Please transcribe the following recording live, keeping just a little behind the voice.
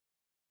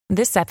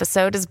This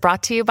episode is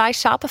brought to you by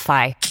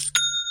Shopify.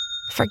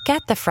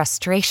 Forget the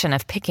frustration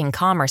of picking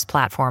commerce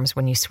platforms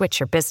when you switch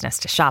your business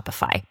to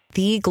Shopify,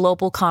 the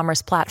global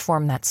commerce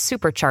platform that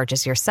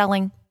supercharges your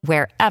selling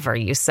wherever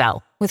you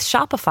sell. With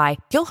Shopify,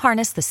 you'll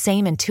harness the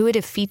same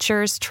intuitive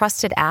features,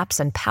 trusted apps,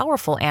 and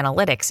powerful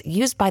analytics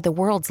used by the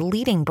world's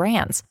leading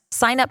brands.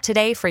 Sign up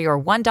today for your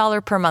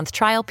 $1 per month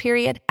trial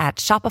period at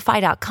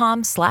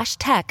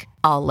shopify.com/tech,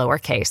 all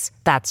lowercase.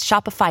 That's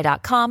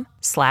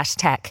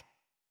shopify.com/tech.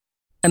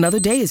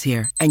 Another day is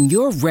here, and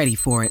you're ready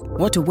for it.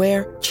 What to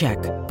wear? Check.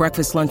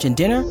 Breakfast, lunch, and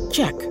dinner?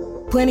 Check.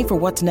 Planning for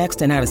what's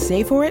next and how to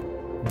save for it?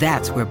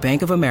 That's where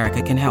Bank of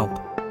America can help.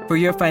 For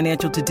your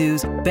financial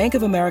to-dos, Bank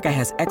of America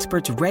has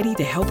experts ready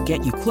to help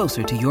get you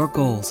closer to your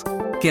goals.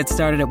 Get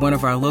started at one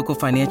of our local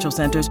financial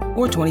centers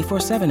or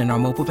 24/7 in our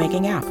mobile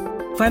banking app.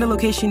 Find a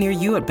location near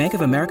you at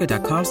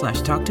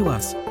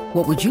bankofamerica.com/talktous.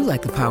 What would you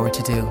like the power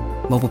to do?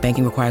 Mobile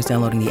banking requires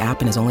downloading the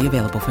app and is only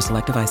available for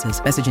select devices.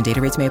 Message and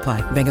data rates may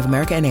apply. Bank of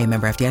America N.A.,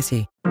 member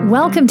FDIC.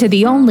 Welcome to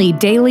the only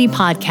daily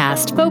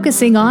podcast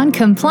focusing on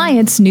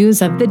compliance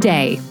news of the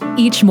day.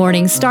 Each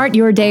morning, start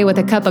your day with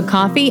a cup of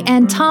coffee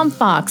and Tom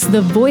Fox,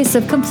 the voice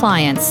of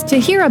compliance, to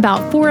hear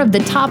about 4 of the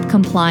top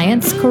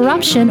compliance,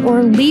 corruption,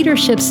 or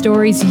leadership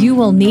stories you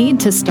will need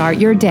to start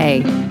your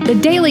day. The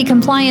Daily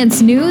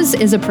Compliance News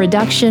is a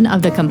production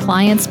of the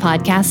Compliance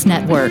Podcast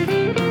Network.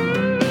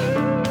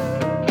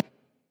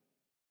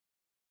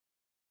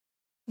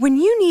 When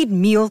you need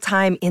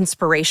mealtime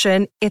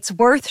inspiration, it's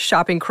worth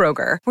shopping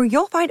Kroger, where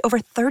you'll find over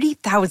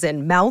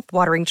 30,000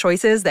 mouth-watering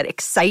choices that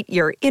excite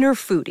your inner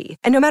foodie.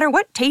 And no matter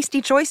what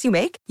tasty choice you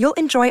make, you'll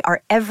enjoy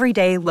our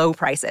everyday low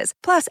prices,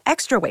 plus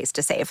extra ways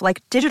to save,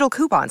 like digital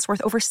coupons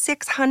worth over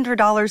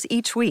 $600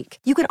 each week.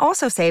 You can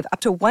also save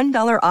up to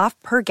 $1 off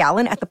per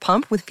gallon at the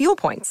pump with fuel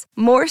points.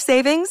 More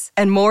savings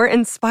and more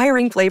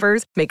inspiring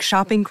flavors make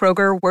shopping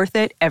Kroger worth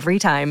it every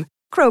time.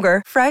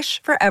 Kroger,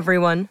 fresh for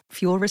everyone.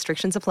 Fuel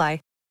restrictions apply.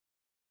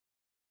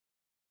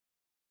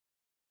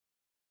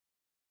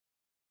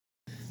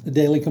 The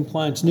Daily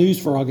Compliance News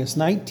for August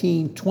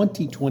 19,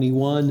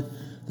 2021,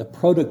 the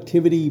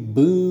Productivity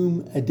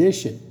Boom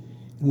Edition.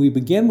 And we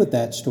begin with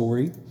that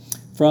story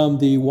from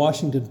the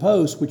Washington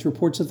Post, which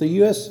reports that the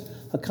U.S.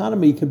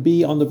 economy could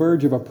be on the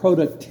verge of a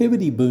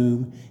productivity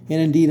boom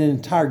and indeed an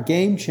entire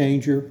game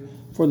changer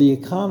for the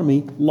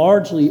economy,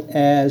 largely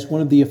as one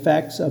of the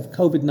effects of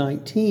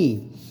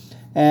COVID-19,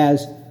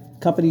 as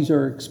companies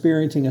are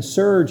experiencing a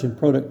surge in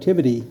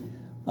productivity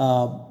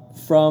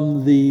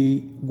from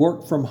the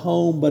work from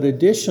home, but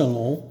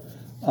additional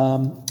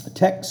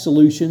tech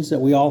solutions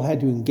that we all had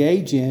to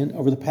engage in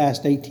over the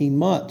past 18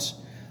 months.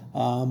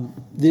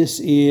 This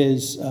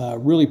is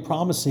really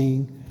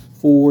promising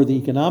for the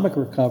economic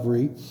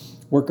recovery.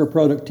 Worker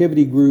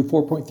productivity grew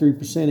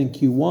 4.3% in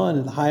Q1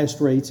 at the highest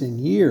rates in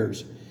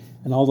years.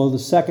 And although the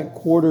second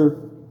quarter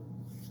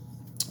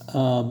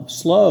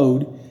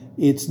slowed,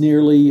 it's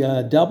nearly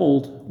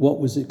doubled what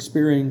was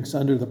experienced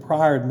under the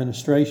prior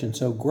administration.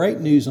 So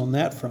great news on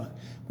that front.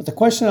 But the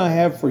question I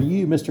have for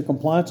you, Mr.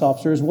 Compliance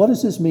Officer, is what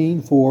does this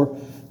mean for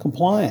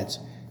compliance?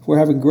 If we're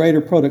having greater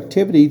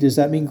productivity, does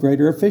that mean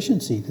greater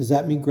efficiency? Does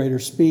that mean greater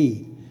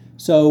speed?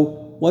 So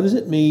what does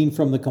it mean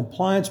from the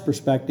compliance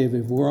perspective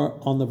if we're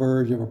on the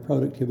verge of a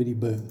productivity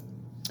boom?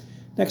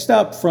 Next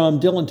up,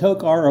 from Dylan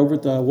Tokar over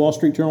at the Wall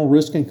Street Journal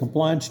Risk and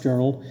Compliance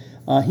Journal,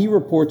 he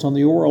reports on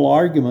the oral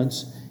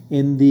arguments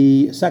in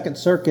the Second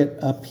Circuit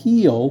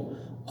appeal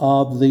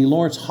of the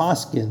Lawrence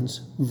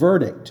Hoskins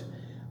verdict.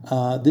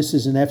 This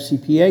is an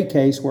FCPA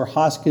case where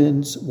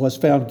Hoskins was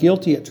found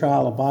guilty at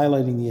trial of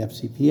violating the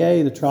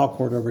FCPA. The trial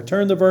court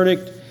overturned the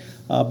verdict,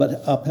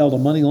 but upheld a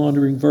money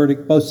laundering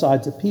verdict. Both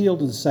sides appealed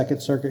to the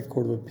Second Circuit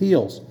Court of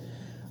Appeals.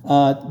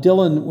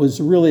 Dylan was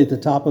really at the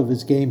top of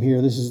his game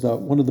here. This is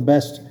one of the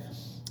best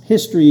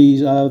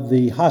histories of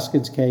the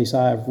Hoskins case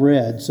I've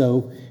read.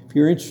 So if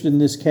you're interested in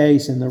this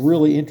case and the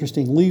really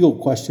interesting legal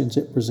questions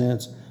it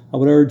presents, I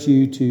would urge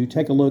you to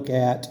take a look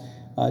at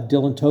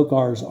Dylan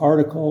Tokar's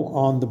article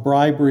on the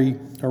bribery,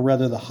 or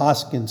rather the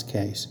Hoskins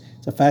case.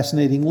 It's a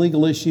fascinating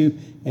legal issue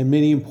and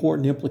many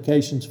important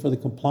implications for the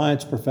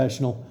compliance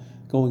professional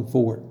going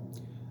forward.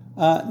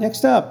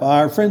 Next up,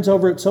 our friends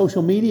over at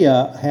Social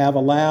Media have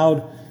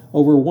allowed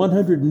over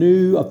 100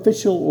 new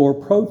official or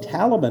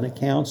pro-Taliban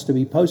accounts to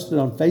be posted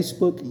on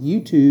Facebook,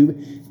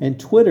 YouTube, and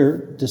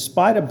Twitter,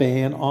 despite a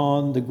ban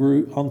on the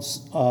group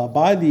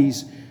by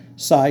these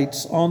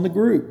sites on the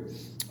group.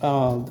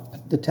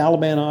 The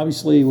Taliban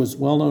obviously was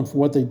well known for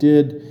what they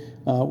did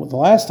the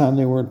last time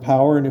they were in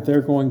power, and if they're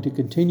going to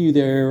continue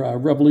their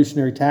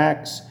revolutionary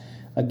attacks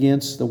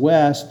against the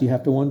West, you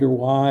have to wonder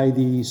why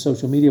the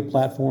social media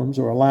platforms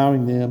are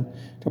allowing them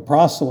to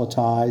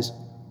proselytize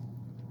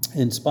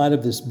in spite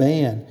of this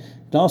ban.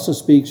 It also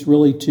speaks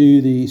really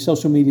to the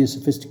social media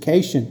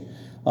sophistication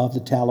of the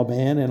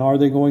Taliban, and are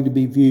they going to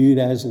be viewed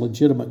as a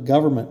legitimate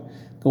government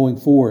going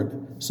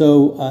forward?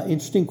 So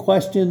interesting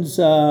questions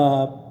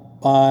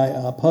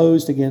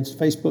posed against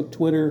Facebook,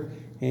 Twitter,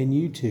 and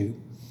YouTube.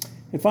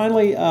 And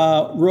finally,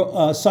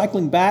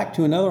 cycling back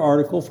to another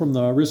article from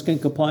the Risk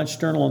and Compliance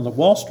Journal and the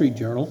Wall Street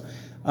Journal,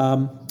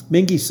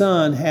 Mingy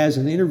Sun has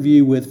an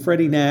interview with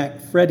Freddie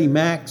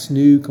Mac's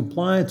new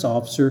compliance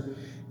officer,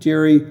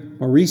 Jerry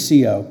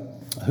Mauricio,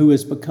 who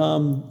has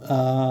become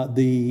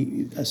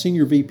the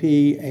senior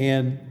VP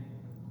and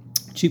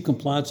chief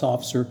compliance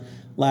officer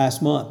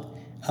last month.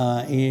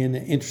 An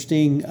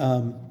interesting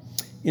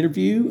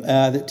interview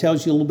that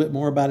tells you a little bit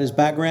more about his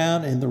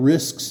background and the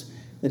risks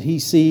that he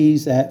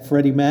sees at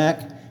Freddie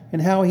Mac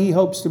and how he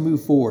hopes to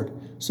move forward.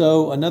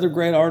 So another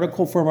great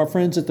article from our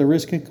friends at the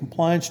Risk and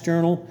Compliance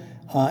Journal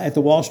at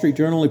the Wall Street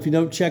Journal. If you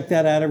don't check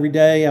that out every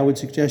day, I would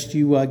suggest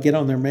you get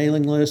on their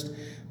mailing list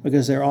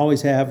because they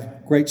always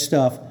have great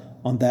stuff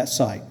on that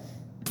site.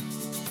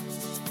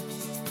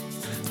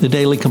 The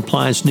Daily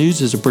Compliance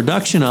News is a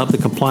production of the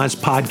Compliance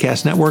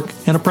Podcast Network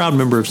and a proud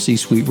member of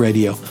C-Suite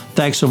Radio.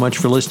 Thanks so much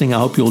for listening. I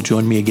hope you'll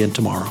join me again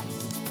tomorrow.